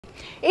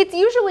It's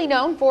usually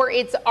known for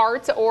its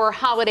arts or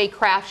holiday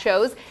craft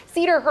shows.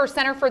 Cedarhurst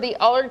Center for the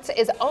Arts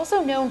is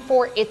also known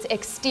for its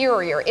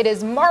exterior. It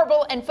is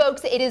marble, and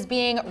folks, it is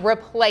being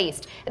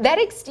replaced. That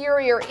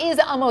exterior is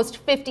almost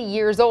 50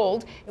 years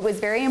old. It was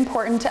very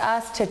important to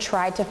us to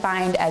try to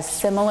find as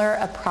similar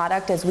a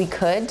product as we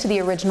could to the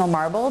original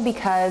marble,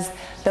 because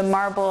the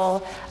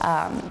marble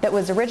that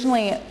was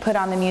originally put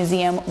on the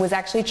museum was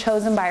actually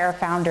chosen by our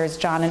founders,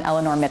 John and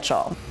Eleanor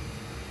Mitchell.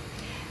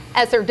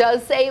 Esser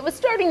does say it was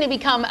starting to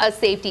become a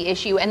safety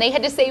issue and they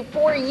had to save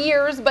 4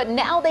 years, but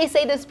now they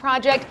say this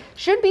project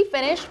should be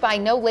finished by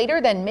no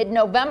later than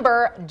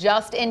mid-November,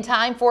 just in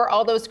time for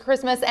all those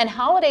Christmas and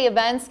holiday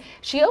events.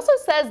 She also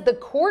says the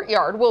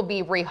courtyard will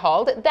be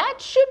rehauled. That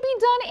should be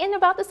done in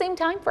about the same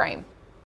time frame.